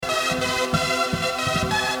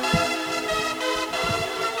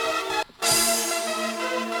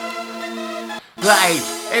Right,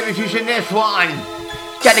 introducing this one.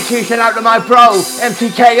 Dedication out to my bro,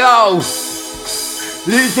 MTKO.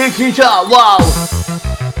 This is up, whoa.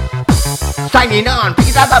 Signing on, pick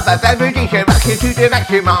it up, every DJ, back into the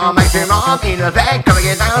maximum, in effect, gonna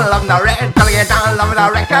get down, love the red, gonna get down, love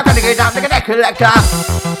the rector, gonna get down, look at that collector.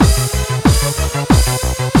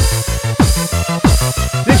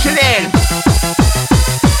 Listen in.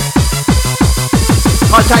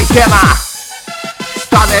 I'll take Gemma.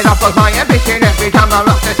 Started off with my ambition every time I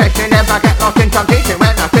rock the session. Never get lost in temptation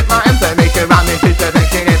when I fit my information. Rhyme into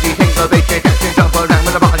perfection, every single vision. Catching jump around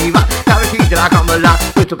with a body rock. Clarity till I come alive.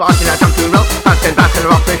 With the boss in a jump to roll. Bouncing back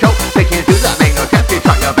and rock the show. Taking it to the main no sense.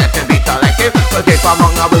 Try your best and be selective. But if I'm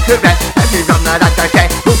wrong I will correct. Every drum that I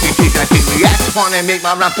say. Who can see the serious? Wanna make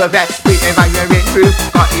my rap perfect. Beating by your in through.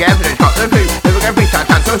 Got the evidence, got the truth. Never gonna reach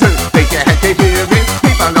out, time so soon. Make your head to the room.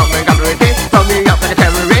 Keep on going, got to resist. Throw me up like a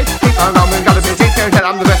terrorist. Keep on going, got to resist. That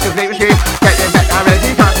I'm the best of flavors here. Getting back down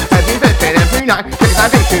every time. Every birthday, every night. Take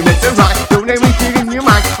that day to Mr. Right. Don't let me see in your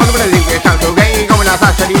mind. I'm gonna leave it sounds okay. Going out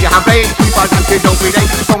fast, I need to have faith. Keep on dancing, don't be late.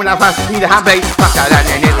 Going out fast, I need to have faith. Faster than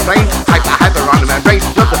any little brain. Like I have around the membrane.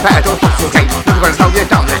 Just the pad or something okay. I'm gonna slow you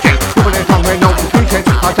down the chain. Moving in from where no confusion.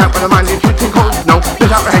 I'll tap when the mind is too cold. No,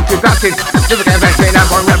 just apprehensive blasting. Never get back, saying I'm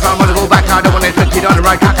one rep. I wanna go back. I don't wanna touch it on the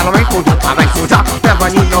right track. I don't make cool. I make cool top. Never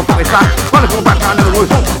need no fucking slack. Wanna go back, I never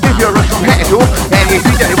was home. If you're a from head to if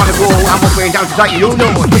you don't wanna go, I'm walking down to sight, you know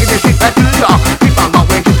more. Taking this shit back to the top. Keep on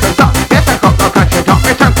going to the top. Yes, I got the crash the top.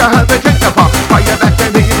 It's time to have a drink the pop. Try your best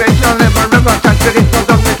and be rich. I'll never remember. Time to this song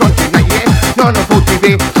on this one tonight, yeah. None of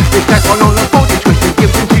 40B. It's that one on the 40 twisted.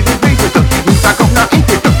 Gives into the beat with the feet. Back up now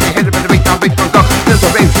into the head of the beat down, big strong. There's a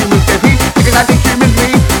rave, you move the feet. Because I think you mean me.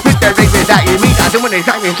 With the rave that you meet. I don't want to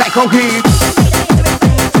time in like concrete.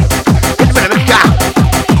 It's been a mixture.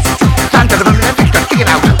 Time to the permanent fixture. Check it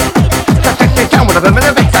out. Down with a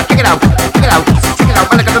permanent fixture. Check it out. Check it out. Check it out.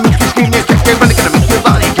 When I gotta make you scream, you're checking. When I gotta make your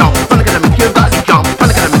body jump. When I gotta make your body jump. When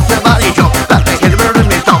I gotta make your body jump. That's the head of the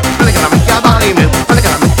rhythm song. When I gotta make your body move. When I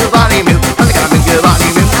gotta make your body move. When I gotta make your body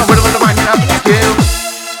move. Now what do I wind up to do?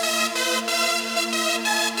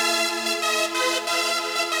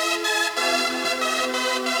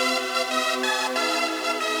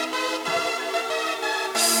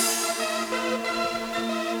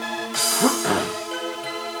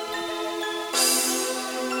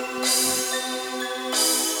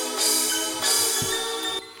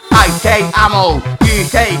 I say ammo, you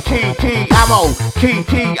say TT ammo,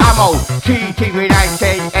 TT ammo, TT when I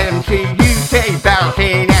say MC, you say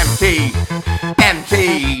Bouncin MC,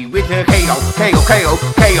 MC with the KO, KO, KO,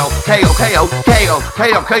 KO, KO, KO, KO,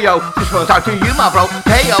 KO, KO, this one's out to you my bro,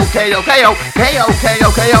 KO, KO, KO, KO, KO,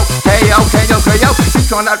 KO, KO, KO, KO,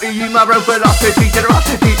 this one out to you my bro, velocity,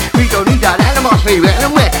 generosity, we don't need that animosity, when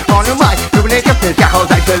we're on the mic, doing it just as jackals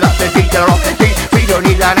like velocity, generosity. Don't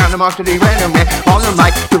need that animosity when I'm on the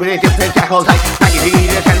mic, doing it different jackals like now you need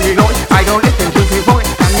a Henry Lloyd. I don't listen to people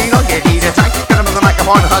and you don't get either side. Get them on the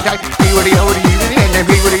microphone, hug I be with the over the you with the end, then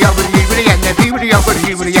be with the over the you with the end, then be with the over the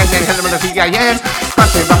you with the end, then hit them on the PIN.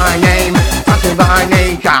 Punching by name, punching by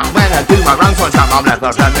nature. When I do my runs one time, I'm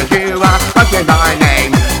never from the two. Punching by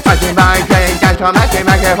name, punching by name. Dance on that same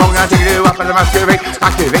microphone, I take you up on the masquerade.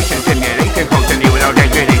 Activation, stimulation, continue without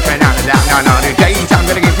degradation. Now, the days, I'm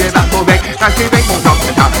gonna give you that full break. Activate from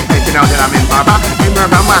the top, and you know that I'm in my bar. You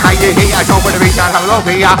remember how you hear, I go for the reach, I have a love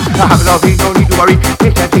here. I have a love here, don't need to worry.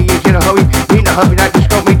 This empty is in a hurry. In a hurry, I just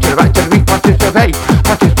go me to the right, to the reach, participate.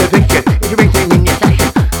 Participation, is everything in your session.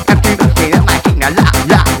 Empty, that might take a lot,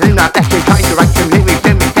 and not actually trying to write some lyrics,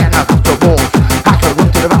 then we stand up the wall. Pass the room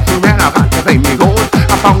to the bathroom, and I've got to pay me gold.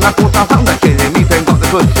 I found that force, I found that shit in me, then got the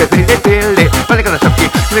good to feel it. Well, I got a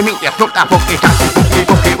subject, let me get took that book, it's out,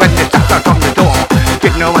 book it when the stuff starts on the door.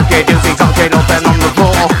 Didn't know what they do, we got it open on the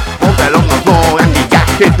floor. Open on the floor, and the gas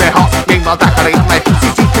is very hot. Game my back, I got my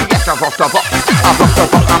yes, I've lost the box. I've lost the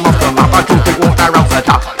box, I'm off the map. I took the water off the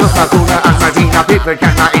top. Look my cooler and my vina, paper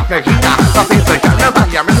can I eat the heater. The paper can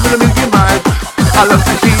nobody, I'm in a million miles. I love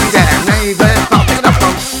to see them neighbors, not picking up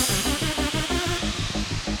from.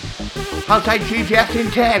 Outside GPS in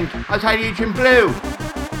 10, outside each in blue.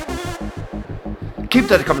 Keep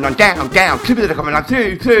that coming on down, keep that coming on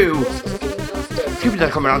through. Keep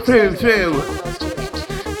that coming on through.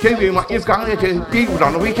 Doing what you've got to do. People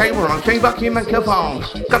on the weekend, we're on 3 bucks your microphone.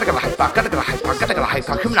 Gotta get a hype back,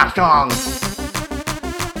 come on strong.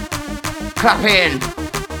 Clap in.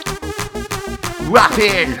 Rap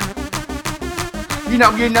in. You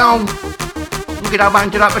know. Look at how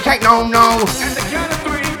bound it up, but take no. At the count of 3,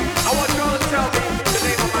 I want y'all to tell me the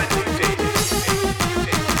name of my DJ.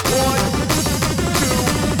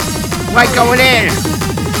 1, 2. Right, going in.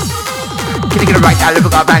 Can you get it right? I live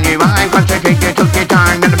a brand new mind. Concentrate, you took your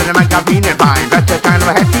time. None of the mic, I've been in fine. That's the sign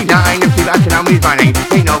of a hefty nine. MC Bouncin, I'm with my name.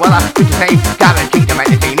 Ain't no well, I'm to say, guaranteed to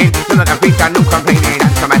entertaining. Never can preach, no complaining.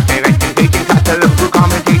 That's from my favorite teaching. Cut the look through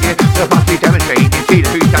commentating. The party demonstrating. See the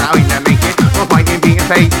future, how we can make it. No point in being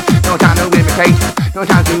fake. No time to imitate. No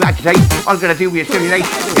time to agitate. All I'm gonna do is stimulate.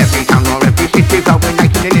 Every town or every city. But we're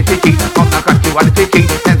like in the city. I'm not going to other city.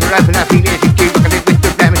 Then the rest of that feeling is cheap. Look at it with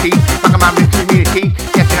the remedy. Fuck them out with community.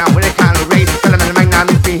 Getting out with a kind of rate. Tell them in the main now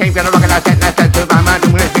misbehave. Gonna rock it out, that sense of my mind.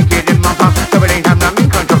 I'm gonna think it in my palm. So it ain't I'm not in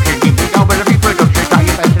construction. Keep it going with a reproduction. Try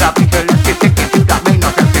your best it up. Because let's get stick into that main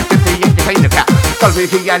knock. Let's just simply entertain the cat.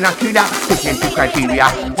 Quality and not to that. Stick into criteria.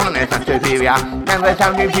 One is not superior. Never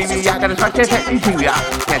sound inferior. Gotta start to set interior.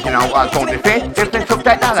 Getting out what's going to fit. If they took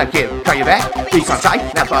that narrative. Try your best. Be concise.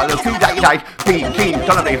 Never look too that you dice. Team,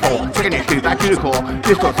 son of a four. Taking it back to the core.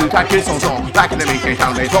 This goes through that this song. Back in the making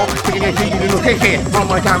sound they fall. Taking it to you little kitchen. One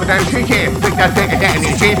more time without shaking. Pick that thing again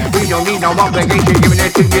and shit. We don't need no obligation. Giving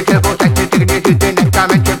it to your turbo section. Taking it to the next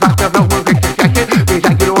dimension. Faster no more fiction section. Please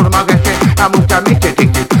thank you all of my aggression. I moved down Mr.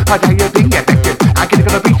 Dixon. I tell you being effective. I get it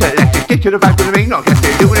gonna be selected. Stick to the back of the ring. Not just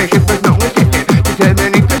doing a shit with no assistant.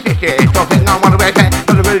 Determining persistent. Stopping on one of our head.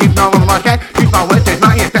 Don't believe no one was dead. Use my words as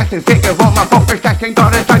my investment. Think of all my focus section.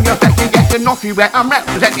 Got it on your section. Yes and off you where I'm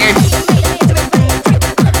representing.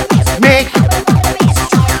 Mix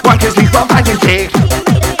 1, 2, 3, 4, 5, and 6.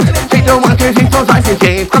 6, 1, 2, 3, 4, 5, and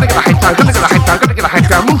 6. Gotta get a head down, gotta get a head down, gotta get a head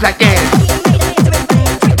down. Move like this.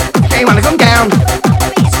 Stay when I come down.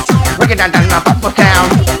 Break it down, down, up, up, down.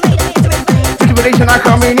 Situation are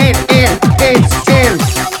coming in.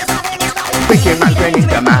 Freaking man training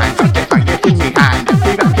the man. Got the fight in me hand.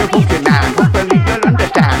 See back to booking man. Hopefully you'll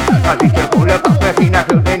understand. I need to pull up off my feet. I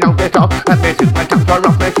feel they know this off. And this is my tongue for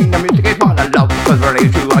off my feet. The music is what I love. Cause really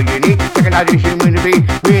true all you need. Second audition will be.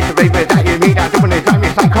 Reiterate with that you need. I do when it's time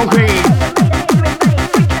it's like concrete.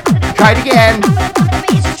 Try it again.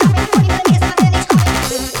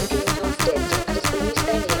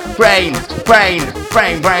 Brain.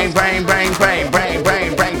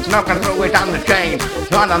 Not gonna throw it down the chain.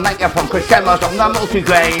 Trying to make it from Crescemos on the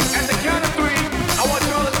multigrain. At the count of 3, I want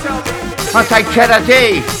y'all to tell me. I say cheddar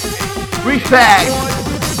D. Respect. 1,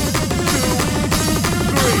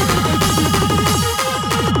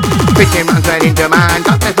 2, 3. Fishing man's right in demand.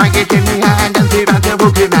 Got the faggot in me hand. And see about the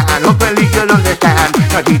Pokemon. Hopefully you'll understand.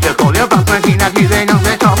 Not easy to call your buff machine. As you say on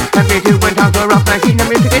the top. And me too when times are rough machine. The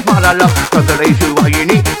music is what I love. Cause the race you all you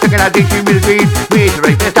need. Second addition will read.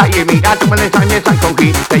 Reiterate the that you meet. That's when it's time it's like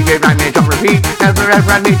concrete. Say your rhyme is on repeat. Never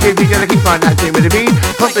ever need to be gonna keep on dancing with the beat.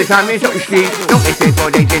 Put the time is on the street. Don't listen for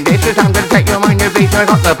days in this. Cause I'm gonna take your mind of beat. I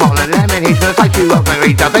got the pollen lemon. He's gonna fight you up and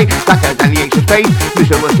raise the bait. Blacker than the ace of space.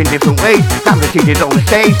 Music works in different ways. Time to teach it on the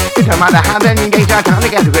stage. It don't matter how many days I time to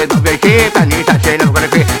get rid of your shit. And you touch it, I'm gonna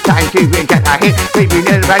create time to get that hit. Baby,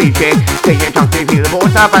 never ready shit. Say your tongue to feel the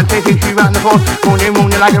force up and say things you round the force. Morning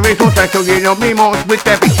like a resource. I show you know me more with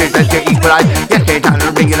their pictures. Let's get equalized. Yes, it's time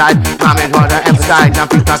to bring it live. I'm in what I emphasize. Now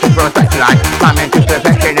please not to prospectualize. I'm into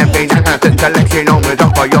perfection and being an constant selection. Always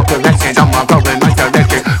up for your correction. I'm my problem, my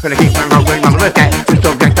direction. Gonna keep on rolling, I'm look at. The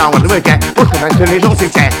subject I want to look at. What's the best of this on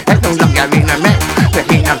success? That's no luck, I mean I met. The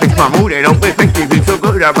heat nothing's my mood. It don't be 50 be so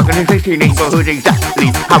good. I'm rocking in 60 neighborhood exactly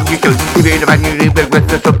how you should. If you're the bad you live with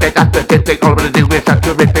the subject, that's the statistic. All I'm gonna do is have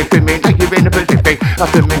to respect swimming like you're in the Pacific. I'm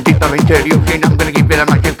swimming deep, I'm into the ocean. I'm gonna keep it, I'm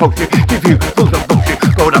like a potion. Give you full of bullshit.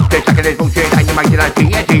 Go up there, second is bullshit. I know my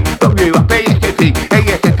TSC. Blow you up, ASSP.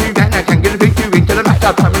 ASSP, then I can get a big you into the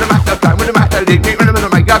master. Time with the master, time with the master. Leave me, run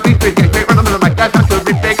my God, please, please, get run my God. Time to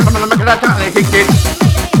respect, I'm gonna make it out, time to kick it.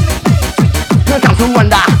 No time to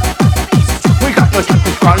wonder. We got no time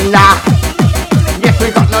to squander. Yes, we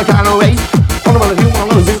got no time to wait. All I wanna do, all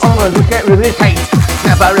I wanna do, all I wanna do, get rid of this hate.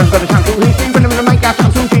 Never ever got a time to hit. When I'm gonna make out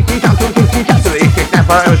time to teach, time to teach, time to hit.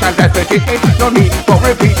 Never ever time to persist. No need for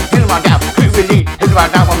repeat. In my doubt, who will lead? In my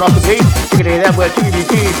doubt, I'm not the beat. Look at it, that word,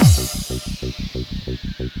 TVT.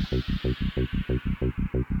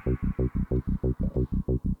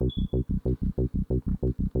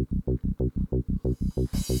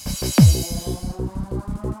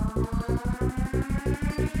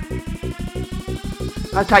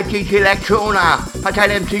 I take DJ Electrona, I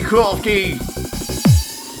tell MC Crafty.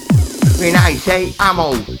 When I say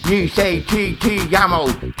ammo, you say TT ammo,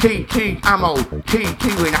 TT ammo, TT.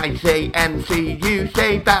 When I say MC, you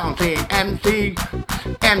say Bouncin, MC,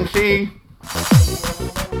 MC.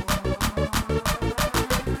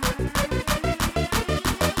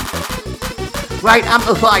 Right,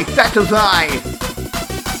 amplify, satisfy.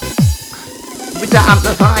 With the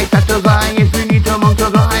amplify, satisfy, yes we need to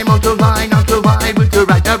multiply, multiply, not survive. With the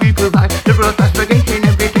right that we provide, liberal classification,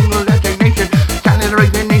 every single designation, standard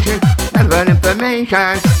resignation, never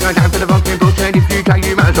solution. No time for the funky bullshit. If you try,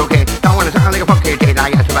 you might as well get. Don't wanna sound like a funky kid.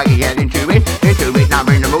 I got to make it into it. Now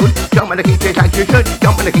I'm in the mood. Don't wanna keep it like you should.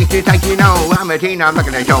 Don't wanna keep it like you know. I'm a teen, I'm not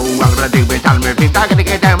gonna show. I'm gonna do it, I'm gonna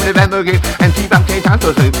get down with the member give. And see back to sound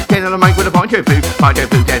so soon. Get on the mic with a punch of food. Punch of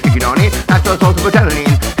food, that's it on it. That's the source of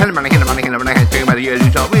adrenaline. Hell of money, whether you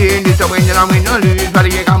lose or win. You don't win, then I win or lose. Whether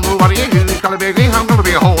you come or whether you lose. Gonna be a green, I'm gonna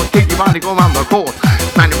be a horse. Take your body, go around the course.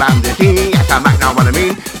 Man around the sea, yes, I might know what I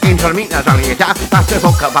mean. Into the meat, that's only a tap. That's the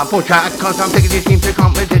fuck up, I'm full track. Cause I'm taking this team to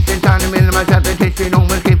competition. Trying to minimize repetition.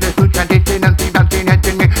 Almost give this food transition. And see bouncing head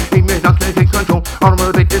in me. Leave me not to take control. All of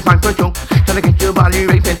the bitches, mind control. Gonna get your body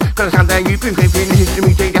racing. Gonna sound that you've been creeping.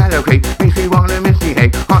 History, take that okay. Makes me wanna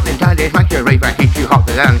misbehave. Hot inside this, make your rave. I keep you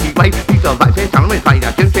hotter than heat wave. He's all right, this time with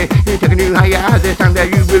fire. Just say, you take a new higher. This time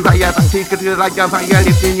that you will fire. Fancy's gonna do like a fire.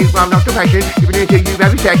 Lifting you from not depression. Giving it to you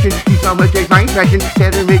every session. These numbers take my impression.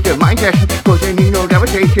 Telling me to my question. Causing you no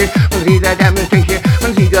demonstration. Wanna see that demonstration.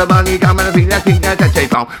 Wanna see the body down and I feel that thing that's a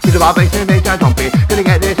safe on. With the vibration, bass and thumping. Gonna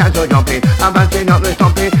get this and so jumping. I'm bouncing not the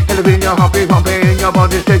stomping. Elevating your hopping, pumping. Your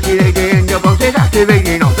body's circulating. Your bones is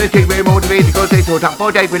activating. All the things we're motivated. Cause they so tough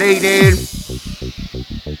for degrading.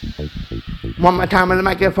 One more time on the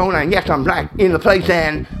microphone and yes I'm black in the place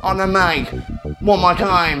and on the mic. One more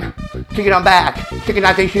time. Take it on back. Take it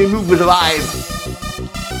out they should move with the vibe.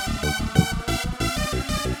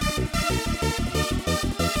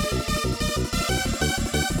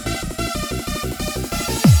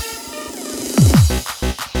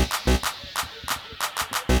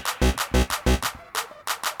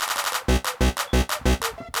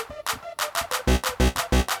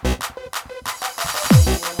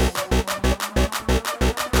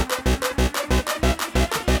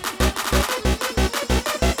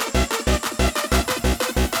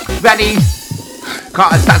 Ready?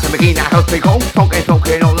 Cause that's a beginner, helps me go.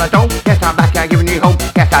 Smoking all the dough. Yes, I'm back, I'm giving you hope.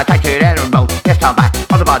 Yes, I take it and bow. Yes, I'm back.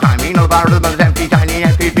 All about timing, all about rhythm, empty, tiny,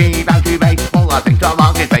 FPP, bound to base. All the things I'm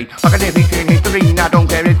on this face. Fuck a difference in history, I don't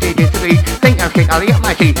care if they disagree. Think I'm sick, I'll get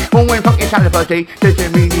my seat. When we're fucking celebrity,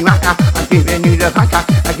 doesn't really matter. I'm giving you the factor.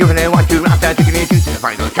 I'm giving it what you after, taking it to the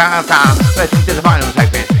final chapter. Let's to the final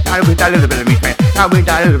segment. I with that little bit of respect. I with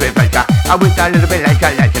that little bit of pressure. I with that little bit of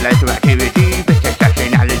let's activity.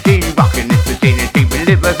 Rocking this vicinity with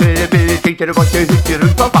livability to the watch to the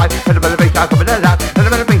roof of five. And the better face, I'll come in the lap. And the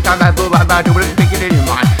better face, I'm back, but I'm back to take it in your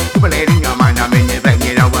mind. To it in your mind, I'm in your brain,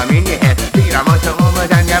 you know I'm in your head. Thinking I'm much more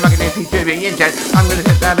than you're rocking this to be intent. I'm gonna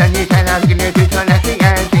set that and you can have to get to turn that thing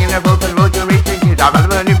and singing about the road to reach things. I'm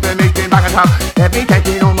relevant information back on top. Every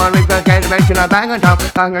tension on my ring, but can't mention I'm back on top.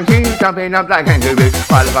 I'm gonna keep jumping up like kangaroo.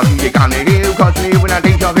 While the music on the view, cause me when I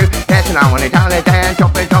think of you. Yes, and I wanna tell it and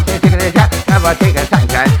jumping, taking a chat. Never take a time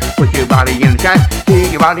chance. Put your body in the chat.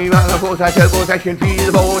 Take your body around the force, I turbo session, feel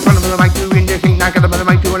the ball. Turn the mic to in the scene, I got the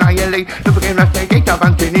mic to annihilate. Look again, let's take it up,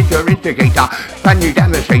 bouncing it's your instigator. Brand new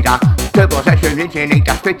demonstrator. Turbo session,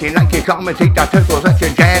 originator. Spitting like a commentator. Turbo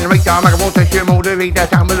session, generator. Microphone session, motivator.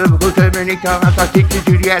 Sound with a Liverpool Terminator. As I take you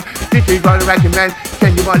to the end. This is what I recommend.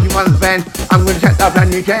 Send you one to bend. I'm gonna set up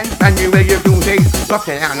brand new gen. Brand new way of doing things. Up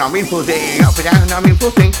and down, I'm in full swing. Up and down, I'm in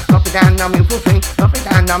full swing. Up and down, I'm in full swing. Up and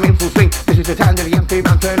down, I'm in full swing. This is the time that the empty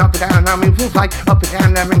bouncing. Up and down, I'm in full flight. Up and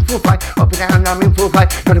down, I'm in full flight. Up and down, I'm in full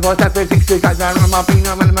flight. 24/7, 6 days, I'm on my feet,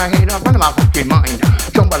 I'm in my head, I'm on my fucking mind.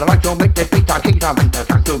 Jump by the right, don't make this beat, I kick it up and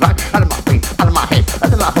time to right. Out of my feet, out of my head,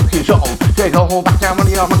 out of my fucking soul. Take a whole back down, one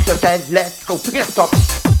of your monsters said, let's go, pick it up, stop.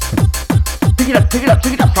 Pick it up, pick it up,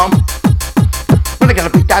 pick it up, from. When I gonna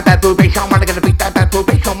beat that bad boo bass on, when I gonna beat that bad boo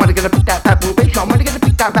bass on, when I gonna beat that bad boo bass on, when I gonna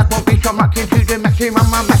beat that bad boo bass on, rocking to the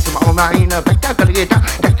maximum, I'm in a vector, gotta get down,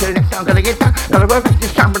 next to the next down, gotta get down, gotta work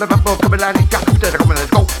this time, but I'm coming out and jump, come on,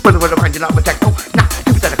 let's go, but I'm finding out a techno, nah,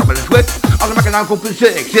 keep that coming, let's whip, all the making out go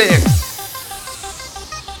berserk, sick.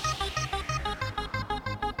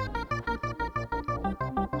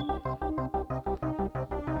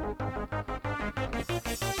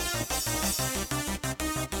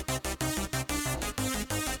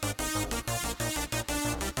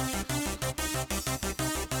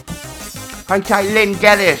 Outside Lynn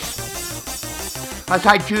Geddes,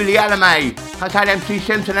 outside Julie Alamay, outside MC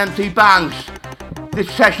Simpson, MC Banks. This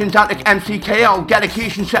session's at the MCKO,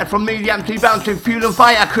 dedication set from me, the MC Bouncin Fuel and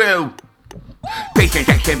Fire crew. Bass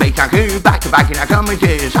injection, bass and crew, back to back in our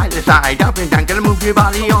commentary, side to side, up and down, gonna move your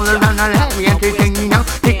body all around and let me entertain you now.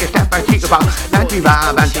 Take a step back, take a bow,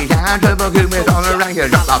 95, anti-down, turbo goodness all around you.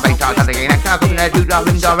 Drop the bass out of the game, next time, coming there to the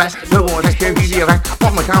window, rest. The war section, video rank,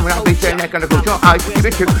 one more time, I'll be saying, neck gonna close your eyes, give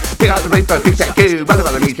it to, take out the bass, but fix that too, but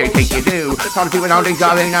the music, take you do. Trying to do it all things,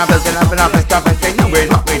 darling, now building up and up and stuff, and say, no, here's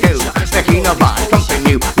what we do. Making a vibe, something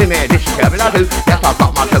new, limit, this is coming out too. Yes, I've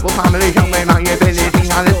got my turbo family, showing my ability,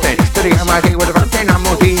 now listen, to the MIT with the front end.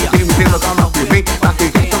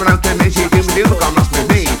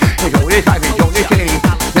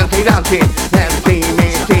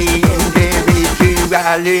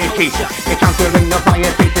 reality. It's time to ring the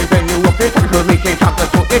fire station, when you walk this information, time to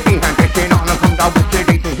sort this in hand, dressing on and come down with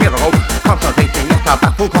sedation, hero. Consultation, yes, I'm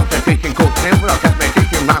back for concentration, coaching in without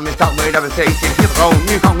meditation, rhyming start with devastation, hero.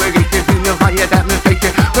 New congregation, in the fire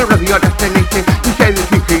demonstration, wherever your destination, you say this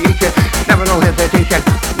new creation, never no hesitation,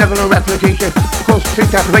 never no reputation.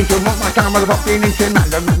 Since activation, want my time with the population, man,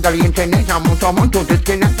 the internet, I'm on someone to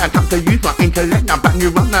disconnect, I time to use my intellect, I'm back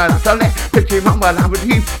new runner, that's a let, picture on what I would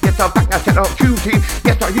leave, yes, I'm back, I set up duty,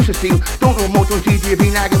 yes, I used to steal, don't know more to see, you've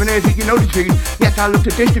been like giving it, you know the truth, yes, I look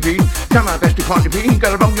to distribute, try my best to contribute,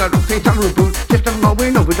 got a wrong, I don't face, I'm a boot, system, no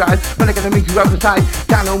win overdrive, when I gotta meet you outside,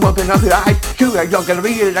 down on up and up your eyes, sure, you're gonna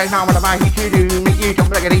realize now what I hate to do, make you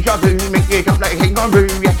jump like a shot, make you jump like a hang on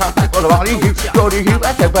room, yes, I'm back, what I want you, go to you,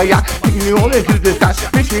 that's the way I, taking you all into the sky.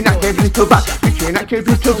 Reaching out to beautiful back, reaching out to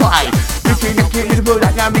beautiful fly, reaching out to beautiful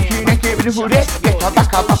like I'm reaching out to beautiful this. Yes, I'm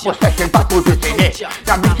back for session, backwards in it.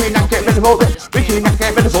 I'm reaching out to beautiful this, reaching out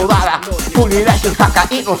to beautiful that. Fully less than fucker,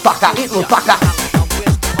 ain't no fucker, ain't no fucker.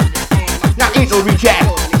 Now ain't no reject.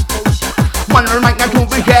 One of the mic now don't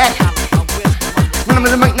reject. One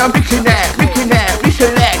of the mic now reaching there,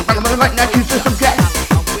 reselect. One of the mic now choose the subject.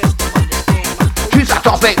 Choose that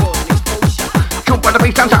topic. Jump on the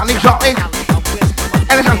bass, sound exotic.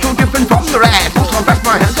 And it sounds so different from the rest. So I back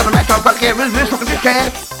my hands on the metal, but get rid of this fucking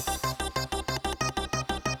dickhead.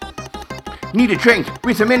 Need a drink,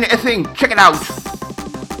 with a minute a thing, check it out.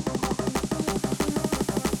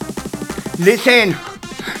 Listen.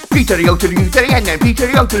 P to the O to the U to the N then, P to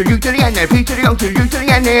the O to the U to the N then, P to the O to the U to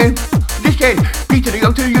the N then. Listen. P to the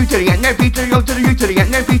O to the U to the N then, P to the O to the U to the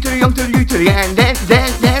N then, P to the O to the U to the N then.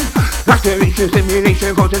 Restoration,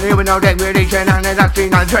 simulation, continuing with no degradation, and that's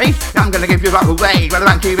not a trace. I'm gonna give you rock away, rather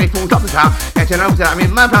than TV from top to top. Get to know that I'm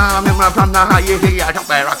in my prime, the high you see, I don't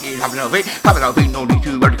bear rocky, having no beat, having no beat, no need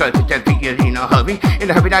to work, because it's empty, you're in a hurry. In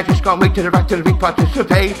the happy night, just can't wait to the back to the big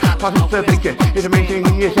participate. Participation is the main thing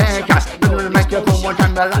in your section. We're gonna make you for one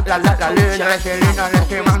time, learn a lesson,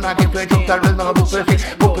 I'm not different, I'm not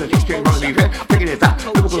position, wanna be fair, taking it back,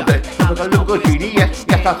 look a good genius,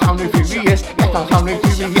 yes, I'm sounding furious, yes, I'm sounding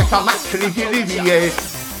furious, yes, I'm actually delirious.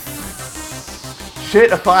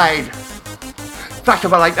 Certified. Flash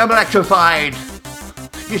of a light, I'm electrified.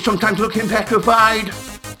 You're sometimes looking petrified.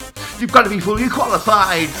 You've got to be fully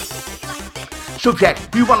qualified.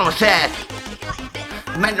 Subject, you want to assess.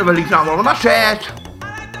 Mental relief, not all of my stress.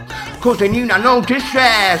 Cause they knew not no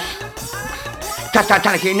distress.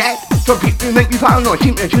 Titanic in that. Some people make me paranoid,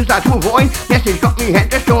 seem to choose that to avoid. Yes, it's got me head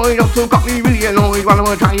destroyed, also got me really annoyed. While I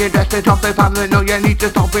wanna try it, that's the top, they find that no, you need to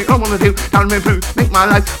stop it. I wanna do, time to improve, make my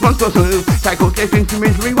life run so smooth. Cycle steps into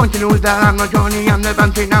misery, want to know that I'm not Johnny, I'm the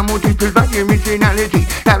Bouncin, I'm more to prove that your originality.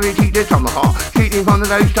 Clarity that's from the heart, cheating from the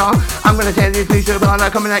low star. I'm gonna tell this piece of art,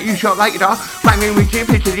 coming at you shot like a dart. Rhyming with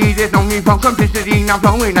simplicity, there's no need for complicity. Now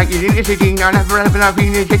flowing like you're illicity, now never ever I've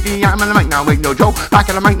been shitty. I'm on the mic now, with no joke. Back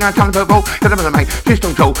on the mic now, trying to provoke. Cause I'm on the mic, just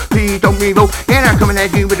don't show, please don't revoke. Yeah, I'm coming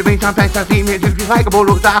at you with a beat on place, I see me just like a ball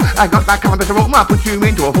of star. I got that kind of aroma, put you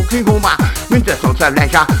into a fucking coma. Winter sounds of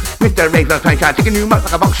leisure, Mr. Razor Pleasure, taking you out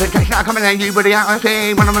like a box of treasure. Coming at you with the out I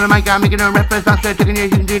say, when I'm on the mic, I'm making a reference, I'm taking you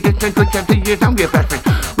into distance, which I'm seeing, I'm your preference.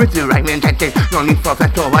 With the right intention, no need for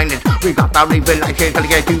flex or violence. We got that revelation, gotta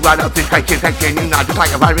get you out of this crisis section. You know, just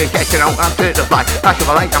like a virus section, I'm certified. Flash of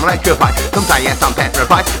a light, I'm electrified. Sometimes yes, I'm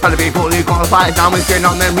petrified, gotta be fully qualified. Now we're going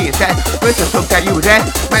on the reassess, with the subject you were there.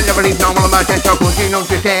 When the relief normal emergence, so cause you know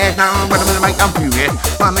to say. Now when I'm on the mic, I'm furious.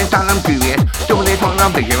 I'm in style, I'm furious. Doing this one, I'm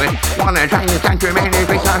vigorous. Wanna try and sanctuary, man,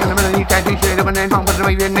 every time I'm gonna need that teacher. When I'm on with the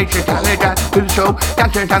way the nature, tell it that to the show.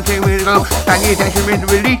 Dancing, we'll go. Stand your attention with the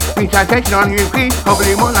release. Recitation on your feet.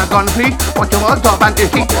 Hopefully more not gonna please. Watch your words, top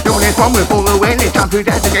fantasy. Doing this one with full awareness. Time to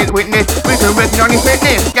investigate the witness. We're working on your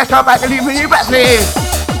fitness. Yes, I'm back and leaving you breathless.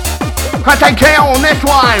 I take care on this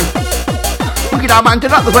one. Look at our man,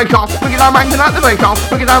 turn up the bass off. Look at our man, turn up the bass off.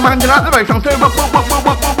 Look at our man, turn up the bass off.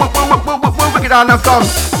 Look at our now gone.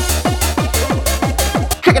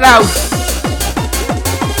 Check it out.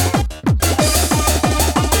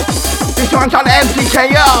 This one's on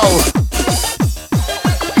MCKO.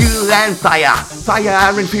 Fuel and fire,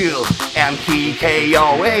 fire and fuel.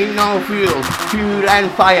 MCKO ain't no fuel. Fuel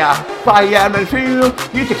and fire, fire and fuel.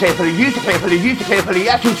 Use it carefully, use it carefully, use it carefully.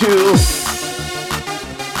 Action tool.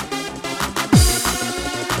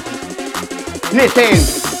 Listen.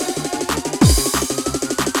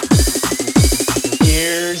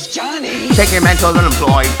 Here's Johnny. Taking mental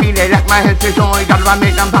unemployed, feeling like my head's destroyed. Gotta run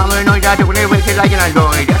it, I'm paranoid, I'm doing it wicked like an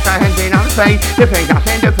android. Yes, I have been on the face, different gas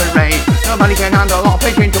in different rays. Nobody can handle all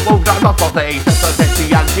patient to both drive off our face. That's our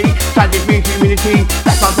sexuality, sadness means humility.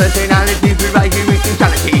 That's my personality, providing with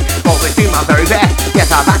insanity. Always do my very best, yes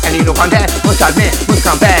I'm back and you don't want that. Must admit, must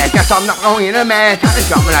come back. Guess I'm not going in a mess. Time to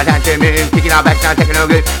jump when I dance to me. Kicking out back now, taking no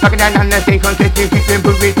good. Fucking down on the stage, consistent, keep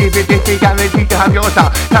improving, keep it distant. Guaranteed to have your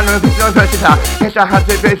style. Time to repeat your versatile. Yes, I have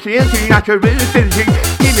the best CNC, natural ability.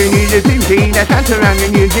 Giving you the team, that's answer around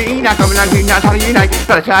your new gene. I come and I do not how you unite.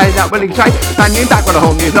 Gotta try it out, willing sight. Standing back with a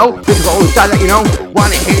whole new flow. This is all style that you know.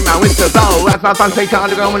 Wanna hear my whistle blow. That's my fun, say time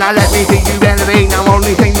to go when I let me see you elevate. I'm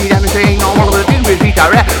only saying you demonstrate. All I wanna do is reach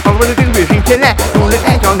direct. All I wanna do is reach to left. Don't let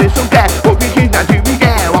edge on this so bad. Hope you choose not to be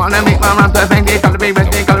there. Wanna make my run perfect. Gotta be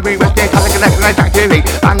rested, gotta be rested. Gotta collect the right activity.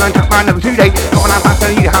 I'm gonna touch my number 2 days. Going on fast,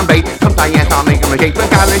 I need a hand bait. Sometimes yes, I'll make a mistake. But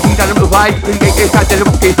guaranteed that I'm provide. We get this out to the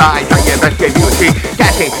book side. Try your best, get you a treat.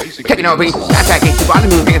 That's it. Taking over. That's I get you body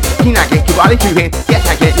moving. Can I get you body moving? Yes,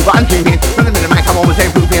 I get you body moving. Running in the mic, I'm always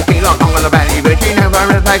saying proving. Stay long on the valley. But you never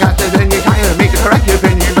realize I got this. And you're trying to make the correct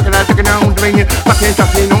opinion. Looking at the own dominion. Fucking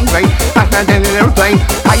something on the way. Faster than an airplane.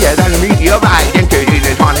 Higher than a meteorite. Into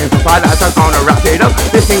this one is the fire that's gonna wrap it up.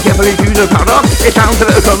 Listening carefully to the product. It sounds a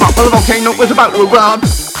little come up. The volcano was about to erupt.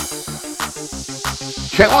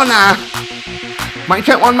 Check one now. My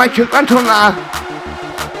check one, my check one,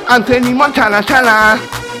 Anthony Montana, Santa.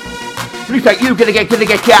 Respect you, gonna get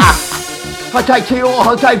ya. Hot type T.O.,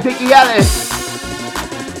 hot type Vicky Ellis.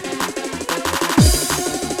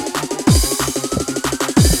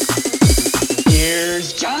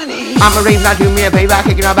 Here's Johnny. I'm a rave, now do me a payback,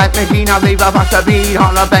 kicking a back machine, I'll leave a faster beat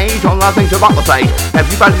on the bass, all the things about the place.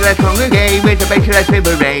 Everybody let's congregate, with the bass let's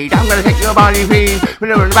liberate. I'm gonna take your body free, with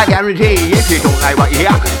a run back guarantee. If you don't like what you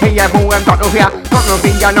hear, hey yeah, boom, I'm got no fear. Got no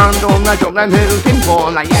finger, none, don't like, jump, I'm here to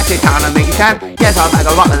simple. Like yes, it's time to make it time, yes, I'll back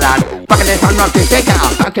a lot of that. Fucking this one, rock this, take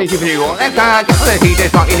out, I'll take you through all that time. Quality,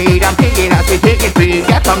 this what you need, I'm picking up, it's ticket free.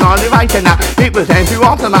 Yes, I'm not inviting that, it was sent through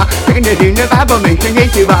off the map. Taking this in the Bible, making it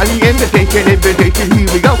to body, invitation, here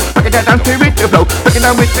we go. Fucking that down to with the flow, fucking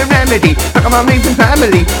down with the remedy. Fuck my amazing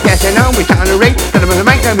family, yes I know we tolerate. Gotta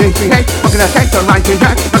make them misbehave, fucking that sex on right to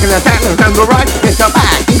track. Fucking that sex on the right, yes I'm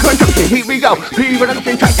back in construction, here we go.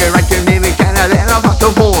 Pre-production track, right to lyrics and a little of the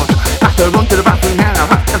force. That's the run to the bathroom and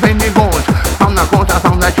I've had the fending boards. From the course I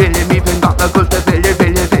found that chilling, even got the good to fill it,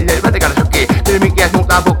 but they gotta suck it. Didn't make yes, smoke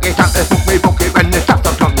that book, it's out there, smoke me book it when the stuff's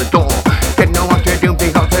up on the door. Get no one to do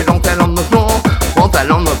things, don't fell on the floor. Won't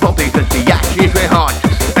fell on the floor because the ash is very hard.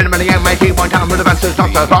 One time with the best of stuff,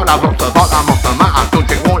 I've lost the thought, I'm off the mat, don't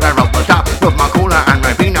drink water off the top. Put my cola and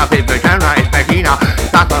my peanut, paper genre, it's Pekina.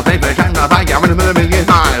 That's my favorite genre, I'm in a million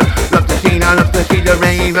miles. Love to see the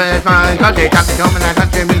ravers, man. Cause they can't come and I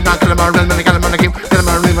can't see me, not till I'm around, when they got them on the game, till I'm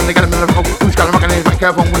around, when they got them on the phone. Who's got a mic on his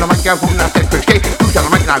microphone, when a microphone, that's it, Chris K. Who's got a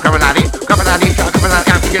mic now, coming at it,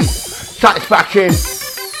 African satisfaction.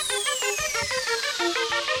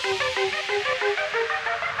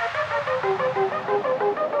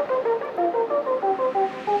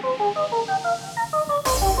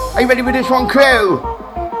 Are you ready with this one, crew?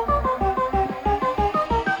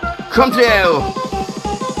 Come through.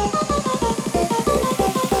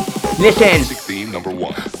 Listen. Theme number 1.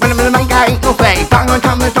 When I'm in the mic, I ain't no fake. Bang on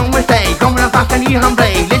time, there's no mistake. Going on fast, I need a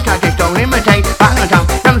blade. Listen, I just don't imitate. Bang on time,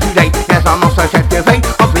 never too late. Yes, I'm also set to fate.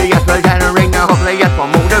 Hopefully, yes, we'll generate. Now, hopefully, yes,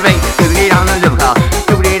 we'll motivate. Do it on the lyrical.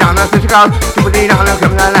 Do it on the physical. Do it on the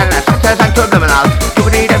criminal. And success and subliminal. Do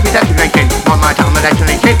it every destination. One more time, a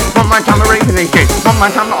destination. One more time, a revelation. One more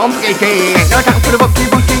time, I'm obligation. No time for the bookie.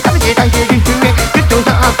 Gotta get into it. Just do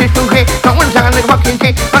the up, just do it. Don't want to sound like a fucking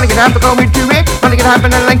shit. Wanna get up, go into it. Wanna get up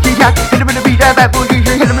and I like to chat. Hit a bit of beat, that boogie.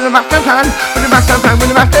 Hit a bit of master plan. With the master plan, with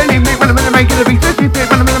the master leave me. When I'm in the mic, it'll be 50 feet.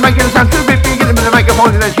 When I'm in the mic, it'll sound too big. Get a bit of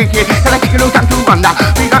microphone, and let's kick it. And I kick it no time to wonder.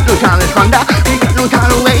 We got no time, let's wonder. We got no time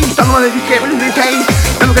to waste. Don't wanna just get rid of the taste.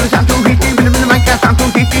 Never gonna sound too hitty. When I'm in the mic, that sound too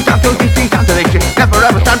hitty. Sound too hitty, sound delicious. Never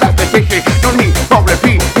ever sound back the dishes. Don't need for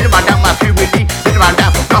repeat. Hit it down my puberty. Hit it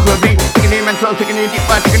down, not for me. Taking it mental, taking it deep,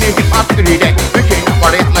 taking it deep, taking it deep. Reaching up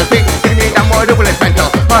for it, my feet. Taking it down more, double essential.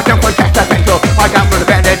 March down for chest essential. March down for the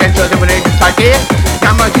bed essential. Doing it just like this.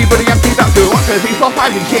 Now my team, but the empty up to 1, 2, 3, 4,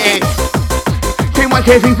 5, and 6. 1,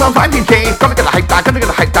 2, 3, 4, 5, and 6. Gotta get a hype back, gotta get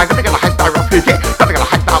a hype back, gotta get a hype back, rough to 6. Gotta get a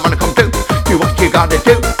hype back when I come through. Do what you gotta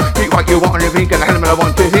do. Do what you want, if you can handle it,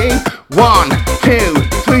 1, 2, 3. 1, 2,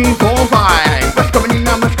 3, 4, 5. What's coming in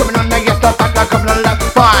now, what's coming on now? Yes, the back, like coming on left.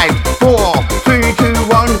 5, 4, 3, 2,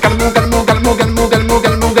 1. Gotta move, gotta move, gotta move, gotta move, gotta move,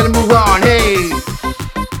 gotta move, gotta move on, hey.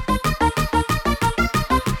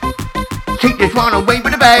 Take this one away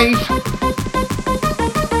with the bass.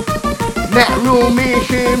 That room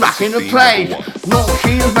mission, rocking the place. No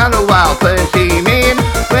shields, not a wild pussy man.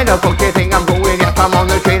 Where the fuck you think I'm going? Yes, I'm on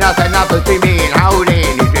the train, I said not pussy man. How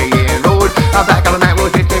then is the year road? I'm back on the mat,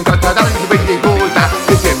 road system, cause I don't need to bring these rules back.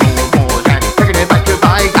 This is more than taking it back to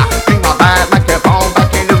bike. Bring my back to phone,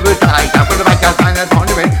 back in the good side. Put the back outside, that's on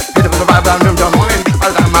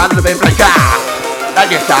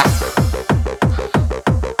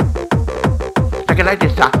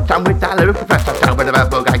Hello, Professor, tell me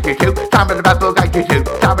about book I get to. Tell me about book I get to.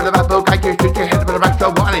 Tell me about book I get to. Your head about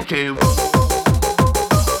so wanted to.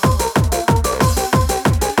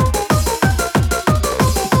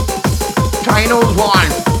 Channels 1.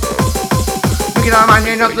 Looking at my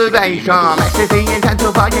name of the bass, ecstasy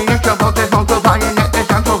intensifying, extra focus multiplying, net the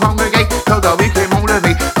sound to congregate, so that we can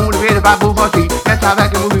motivate by movie. Let's have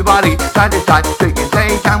like a movie body, side to side, so you can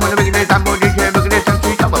say, time when the beginning, time when you can look at this and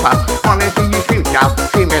see double pop. Wanna see you scream now,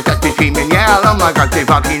 screaming, that's the screaming, yeah, oh my god, they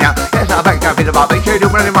fucking now. Yes, I back up in the bobby, you're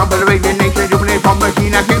doing it wrong, but the raven nation, doing it from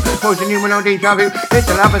machine at you, posting you with no deja vu. It's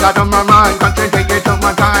the love out of my mind, concentrate, it took my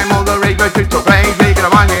time, all the ravers to play, they gonna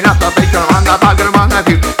wind it up, the face, gonna wind up, I'm gonna wind up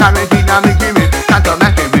you, guaranteed, I'm in human. That's a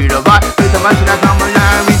massive read of art. With a bunch of that number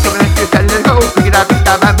 9, we don't let you tell it go. Pick it up, pick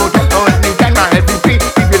that bad boy, check go, and then can run every beat.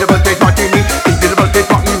 Keep it about this, what you need. Keep it about this,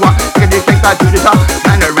 what you want. Get this thing back to the top.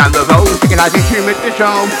 Man around the road, sticking out this human to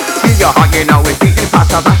show. Feel your heart, you know it's beating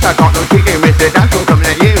fast, got no cheating. Miss it, that's all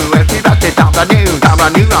coming at you. And see, that's it, time I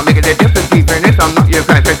knew. I'm making a difference, even if I'm not your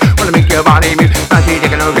friend. Wanna make your body move. Fancy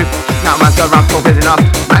taking a grip. Now my girl, I'm so busy up.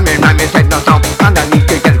 My man, take no song. And I need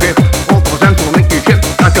to get a grip. All those ends will make you trip.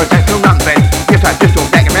 Not your time to run, Ben. I just don't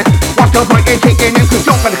take it, man. What's the point in taking in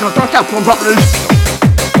control? But it's gonna start from problems.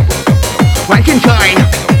 Rank and shine.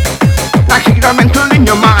 Like shake it on mental in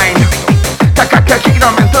your mind. Shake it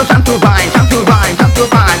on mental, sound to vine. One of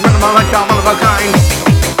my one of a kind.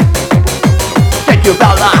 Thank you,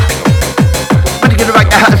 Bella. Wanna get it right,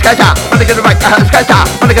 skata. Wanna get it right, skata.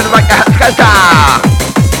 Wanna get it right, skata.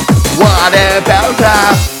 What about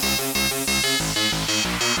that?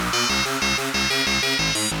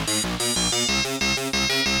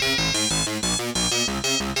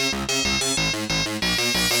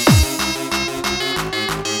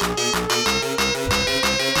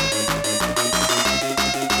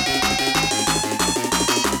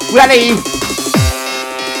 Ready?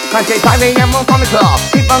 Can't say 5 a.m. on the clock.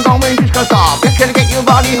 Keep on going, just can't stop. Just gonna get your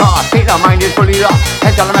body hot. Take our mind is fully lost.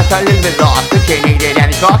 And tell them that's a little bit lost. The chain needed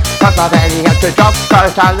and it's lost. Cause my belly has to drop. Got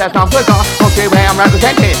a style that's not forgot. Don't see where I'm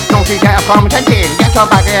represented. Don't see that I'm commentating. Get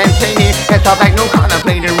up back and singing. Get up back, no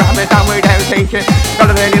contemplating. Rabbit down with devastation.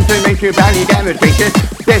 Got a million to make your belly demonstration.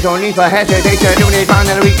 There's no need for hesitation. Doing it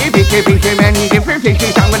fine and we keep it many different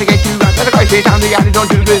places. I'm gonna get you out of the crisis. I'm the addict,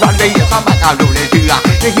 don't do this all day. Yes, I'm back, I'm doing it too.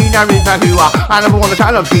 The heater is not who I never wanna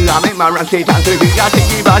try to see. I make my run say time to be. I take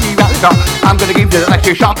your body round the top. I'm gonna give you the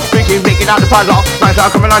lecture shot. We can make it out the puzzle. My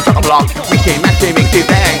style coming like a block. We can mess it, mix it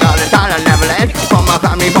bang. Got a style I never let. From my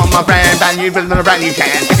family, from my friend. Brand new rhythm and a brand new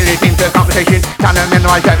chance. Taking it into conversation. Trying to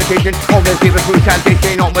minimize repetition. Always give a true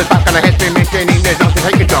transition. Almost back on a history mission. There's nothing to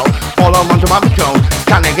take control. All I'm on to my patrol.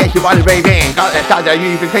 Trying to get you while you're raving. Got that style that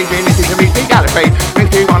you've been craving. This is the reason you gotta fade.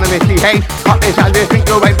 Makes you wanna misbehave. Hot this and this. Think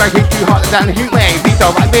your way back. Hit you hotter than a heat wave. Beat the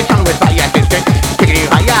right bitch on with fire. Taking you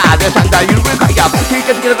higher. The sound that you require. But you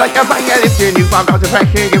get like a fire. It's a new one. Got the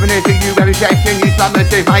pressure. Giving it to you every section. You start to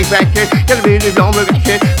take my section. Get a bit of long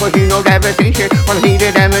regression. But you know devastation. Wanna see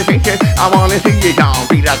the demonstration. I wanna see you down.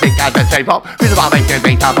 Feel like they got the safe up. Feel the vibration.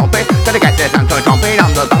 Beat up on it. Gotta get the sound to jumping.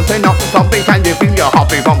 I'm the bouncing. Not the stomping. Can you feel your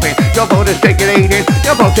heartbeat pumping? Your body's circulating.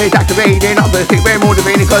 Your body's activating. I'm the sick. We're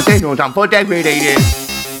motivating. Cause there's no time for degrading.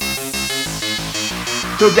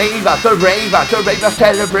 So raver,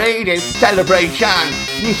 celebrating, celebration,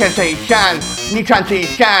 new sensation, new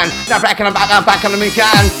transition, now back on the mission.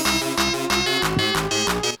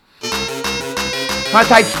 I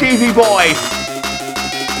type Stevie Boy.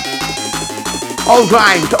 Old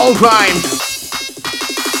rhymes.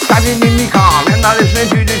 Driving in the car and I'm listening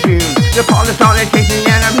to the tune. The police started chasing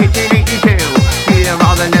and I'm hitting 82. Feeling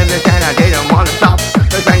rather nervous and I didn't want to stop.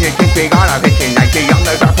 The train is big on, I'm hitting 90. Young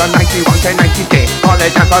the girl from 91 to 96. All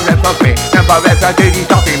the time for referee. Never refer to the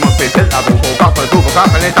talking must be still a boo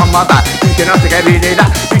and it's on my back. You cannot forget me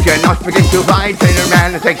that. You cannot forget to ride. Turn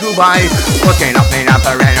around and say goodbye. Looking up and up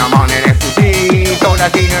and I'm on an ecstasy. So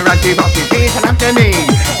that seen around to must be chasing after me.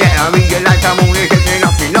 Then I realize I'm only getting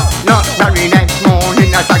up. Not very next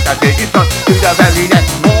morning. I like that it's not to the very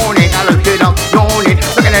next morning. I looked it up, yawning.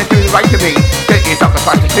 Looking at you right to me. Taking stuff as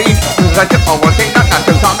fast as see. I just want one thing, not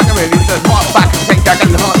to talk. I can really just walk back and take that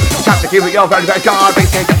in the heart. Time to give it your very best shot.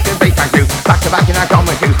 Bass and just bass and do. Back to back and I come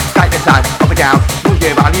with you. Side to side, up and down. Move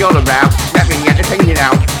your body all around. Let me entertain you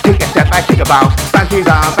now. Take a step back, take a bounce. Fancy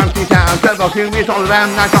sound. Turbo film is all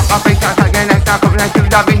around. Now drop my face, I again. Next time, coming out to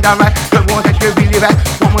the bin down right. Don't want that you really bad.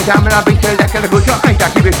 One more time and I'll be so that kind of good shot. I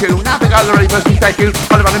keep it too. Now I think I'll already first respect you.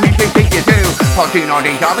 All about the music, take you too. Party on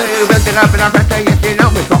each other. Building up and I'm pressed. Yes, you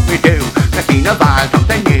know it's what we do. Making a vibe,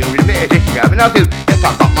 something new. This is having I'll do. Yes,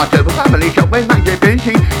 I've got my super family show with my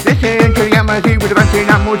busy. Listen to the MIT with the best thing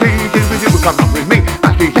I'm more to do. Come up with me.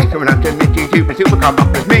 Actually, take someone up to me. Super come up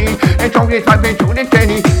with me. And days I've been doing it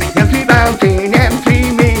journey. MC Bouncin,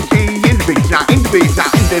 MC Missy, in the beats now, in the beats now,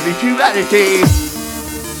 in the virtuality.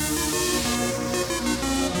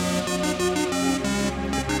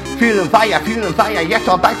 Feeling fire, yes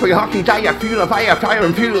I'm back for your heart's desire. Feeling fire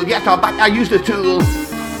and fuel, yes I'm back, I use the tool.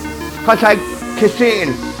 I'll take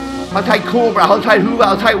Cassin, I'll take Cobra, I'll take Who,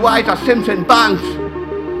 I'll take Wise, or Simpson, Bounce.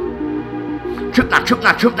 Chupna,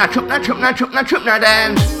 chupna, chupna, chupna, chupna, chupna, chupna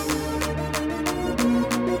dance.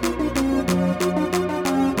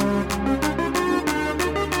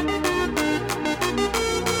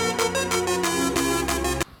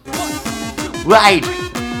 Right.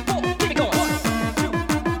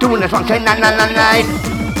 Doing this one, say night.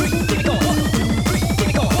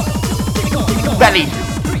 Ready.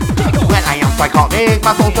 When I am psychotic,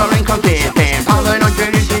 my thoughts are inconsistent. Following on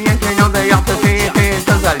tradition, and you know the opposite.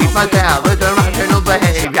 So I leave myself with a rational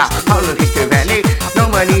behavior. Politics to valley, no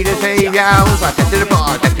one need a savior. I set to the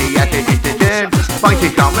bar, set the attitude.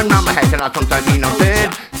 Voices coming round my head, and I sometimes see no good.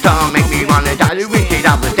 Some make me wanna die to wish it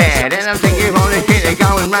I was dead. And I'm thinking all the shit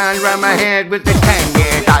going round my head with the 10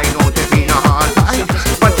 years. I going to be no hard fight.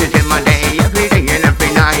 But it's in my day, every day and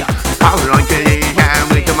every night. How long to lose time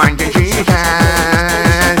with the mind to choose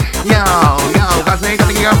time. Yo, cause they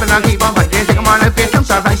gotta get up and I'll keep on fighting. Take 'em on a fish, I'm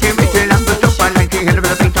sorry, I can't make it. I'm so fun, I can't handle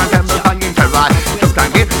the beat on them, but I can't survive.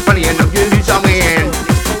 Sometimes it's funny and I'm just a win.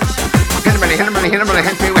 Hit 'em on the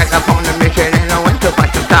hands, we went up on the mission and I went to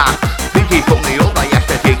fight some time. Busy put me over, yes,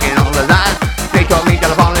 they're taking all of that. They told me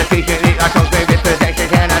that I'm on the station, I told me it's protection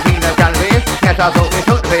and I seen the cannabis. Yes, I thought we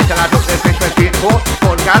took the fish and I took the fish for street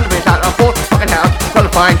for the cannabis out of 4 fucking house.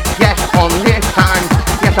 Qualified, yes, on this time.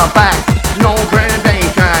 Yes, I'm back, no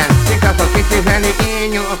presentation. Because I'm schizophrenic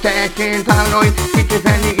in your obsession. Paranoid,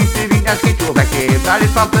 schizophrenic is to be that schizoaffective. That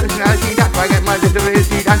is my personality, that's why I get my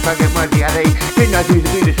disability, that's why I get my DNA. Did not use to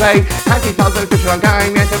be this way. I see thousands of long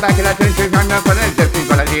time, yes, I'm back in that country, I'm not for that, that's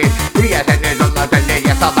what I did. Yes, and there's on my Sunday,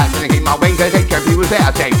 yes, I'm back to keep my wings, I take care of people's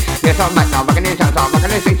fair say. Yes, I'm back now, back in this house, I'm back in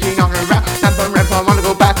this 16 on the rap. I'm from rap, I wanna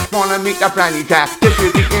go back, wanna meet that brandy trap. This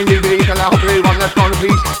will be in the release, and I hopefully one that's gonna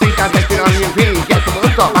please. Please can't take it on your feet, yes, I'm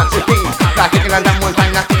gonna stop at the scene. I kick it out down one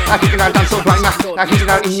time, I kick it out down so fine, I kick it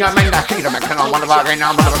out in your mind, I see the back, and I wanna bargain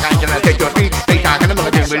now, but I'm gonna take your feet. They can't get them,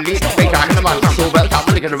 I'm gonna release, they can't get them, I'm so well, I'm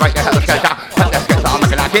gonna get it right, the hell is gonna stop. Let's get some, I'm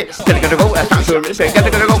gonna get it, gonna go, that's time to respect,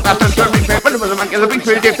 gonna go, that's time to respect, but I'm gonna be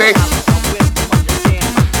pretty fake.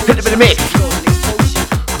 Hit it with a mix.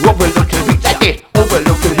 Overlook to the beat that day.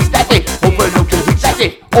 Overlook to the beat that day. Overlook to the beat that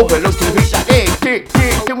day. Overlook to the beat that day.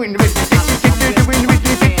 Doing the beat, doing the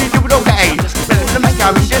beat, do it okay. Let me make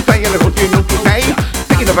out this way, and what you know to say.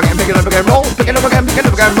 Pick it up again, roll. Pick it up again,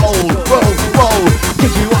 roll.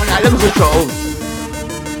 Give you all that little control.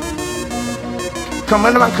 Come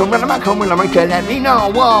on, to let me know.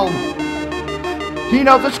 Whoa. You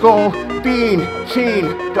know the score. Been seen,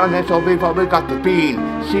 done this all before, we got the been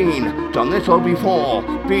seen, done this all before,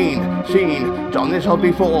 been seen, done this all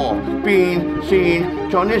before, been seen,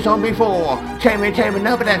 done this all before. Tell me,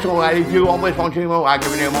 no, but that's alright. If you always want to more, I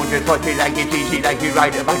give you more, just watch it like it's easy, like you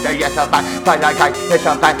ride it back there. Yes, I'm back, fight like high, yes,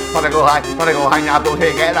 I'm back, wanna go high, now go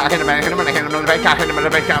take it. I hit him on the back, I hit him on the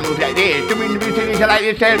back, I move like this. Do me the music, like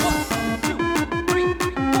this, then.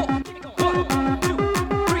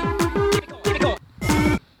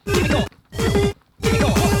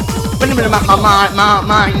 My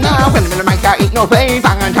mind now, when the mic I eat no face.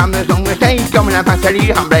 Bang on time, there's no mistake. Coming up and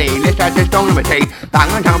steady, I'm brave. Let's try this, don't imitate.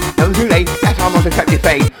 Bang on time, don't too late. That's almost a cut your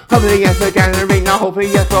face. Hopefully, yes, we're generating now. Hopefully,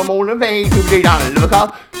 yes, we're motivate. 2 days down in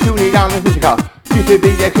Liverpool, 2 days down in physical. Used to be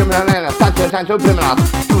the criminal and a such so criminal.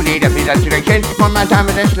 2 days of destination. 1 more time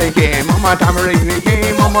of destination. 1 more time of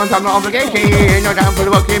regulation. 1 more time of obligation. No time for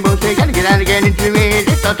the working bullshit. Gotta get out again into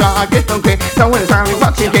it. It's so dark, just don't quit. Don't want to try me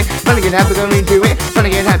fucking shit. Wanna get happy, go into it. Wanna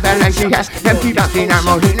get happy like she has. Empty dancing, I'm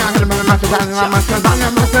all shit. Now I'm gonna master time. I'm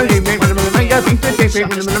master leave me. When I'm gonna make a piece of shit.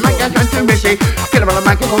 When I'm gonna make a chance to miss it. Get up on the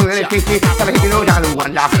microphone and it's easy. Gotta hit you no time to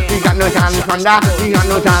wonder. We got no time to wonder. We got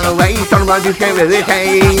no time to waste. Don't run this game with this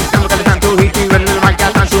hey. I'm gonna time to hit you. When the mic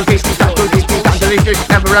got time to hit you. Time to hit you. Time to hit you.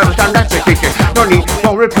 Never ever time that's the teacher. No need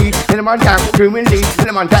for repeat. Hit him on down. Dreaming deep. Hit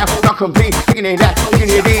him on down. Not complete. Taking it out. Taking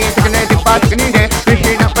it in. Taking it in. Taking it in.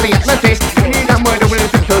 Taking it up for the atmosphere. Taking it down.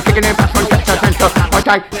 Taking it back from center. One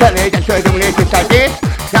time. Turn it and turn it just like this.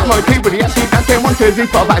 Got more people, the empty, that's 1, 2, 3,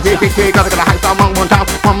 4, 5, 6, 6, gotta hype on one more time,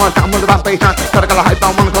 with the bass bass, gotta hype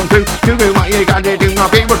on one, come through, do what you gotta do, not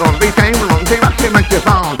be, we're gonna be same, we're gonna see what's in my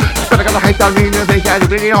phone. Gotta hype on in the face, gotta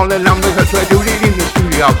really all the numbers, that's what I do it in the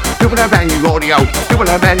studio. Doing a brand new audio, doing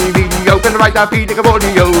a brand new video, gonna write that beat, like a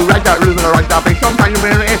audio, write that rhythm, write that bass, sometimes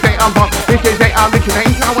you're gonna say I'm pop, this is say I'm listening,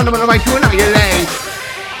 now when I'm gonna write you another lane.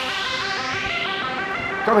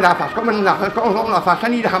 coming up fast, coming up fast. I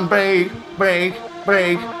need a handbrake, brake.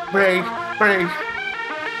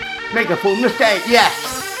 Make a full mistake, yes.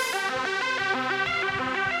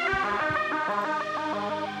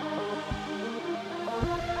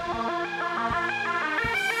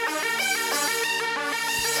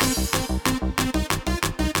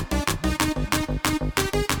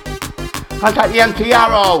 Contact the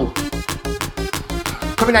MTRO.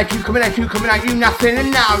 Coming at you, nothing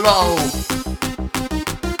and narrow.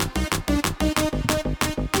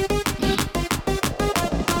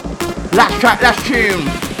 Last track, last tune.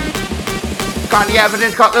 Got the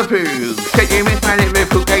evidence, got the proof. Sitting with my little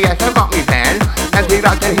poker, yes, I got me pen. And see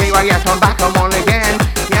about the hero, yes, I'm back, I'm on again.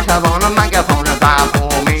 Yes, I'm on a microphone, a bar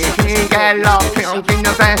for me. She get lost, I'm in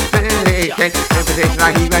the best position. In position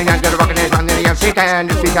like he went, I'm gonna rock in his hand in the MC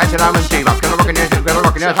stand. It's the guys that I'm in Steve, I'm gonna rock in his, gonna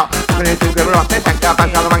rock in his top. I'm gonna do, gonna rock this, thanks up,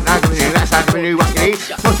 I'm gonna rock now, gonna do, that's how gonna do what you need.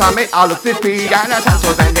 Once I'm it, I'll look this speed, and that's how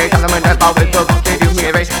to spend it. Tell them when they're about with the box, they do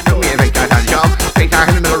me a race, that's how the job. Take out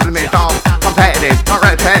in the middle of the mid-off. Competitive, not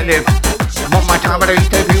repetitive. Want my time, but I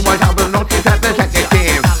used to do my time, but not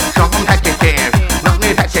representative. So competitive, not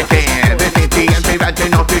repetitive. This is the MC, but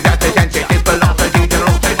they're not representative. Velocity,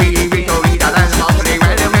 velocity, we don't need a land of the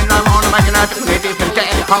relevant. I'm on the back and I do it, it's a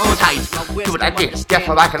dead hold tight. Do it like this, yes,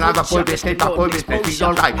 I'm back and I'm a full business, he's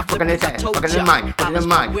alright. Fucking his head, fucking his mind, fucking his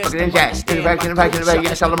mind, fucking his head. In the back,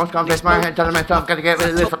 yes, tell them I'm complex my head, tell them myself, gotta get rid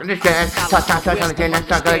of this fucking this head. Touch, again, next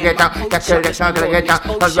time, gotta get down, get to the next time, gotta get down.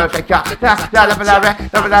 Let's go, take that,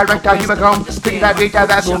 director, here we come. Think that beat,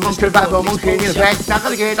 that boom, triple motion in effect. Now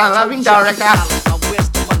gotta get down, loving director.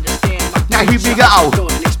 Now here we go.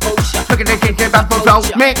 Look at the kitchen, back for flow,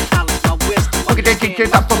 mix. Look at the kitchen,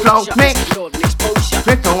 back for flow, mix.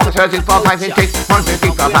 Let's go, 1, 2, 3, 4, 5, 6, 1, 2,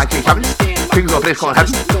 3, 4, 5, 6, 7. Two of this one,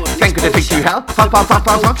 heaven. Think of the thing to hell.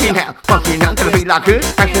 Fucking hell. Fucking hell, gonna be like good.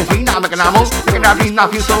 Actually, now I'm making a move. Making a beat,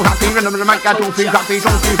 now feel so happy. Remember the mic, I don't feel happy,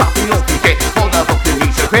 don't feel happy, don't feel shit. All the fuck you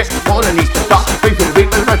need to quit, all the needs to stop. Wait for the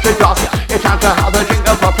beat, let's rush it off. It's time to have a drink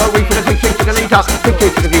of proper. Wait for the 6 to the leader. 6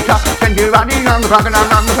 to the leader. Send you running on the rock and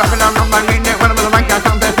I'm my minute. When I'm on the mic, I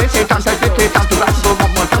sound the 50, time to 50, time to rap. Go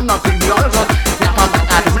one more time, not to be all of us. Now I'm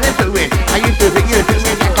back at it, let's do it. I used to think you're doing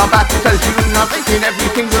it. Now I'm back to tell you nothing in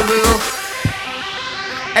every single rule.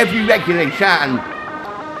 Every regulation,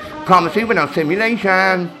 promising without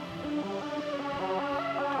simulation.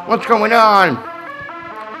 What's going on?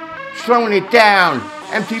 Slowing it down.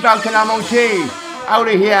 MC Bouncin, I'm OG. Out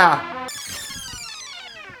of here.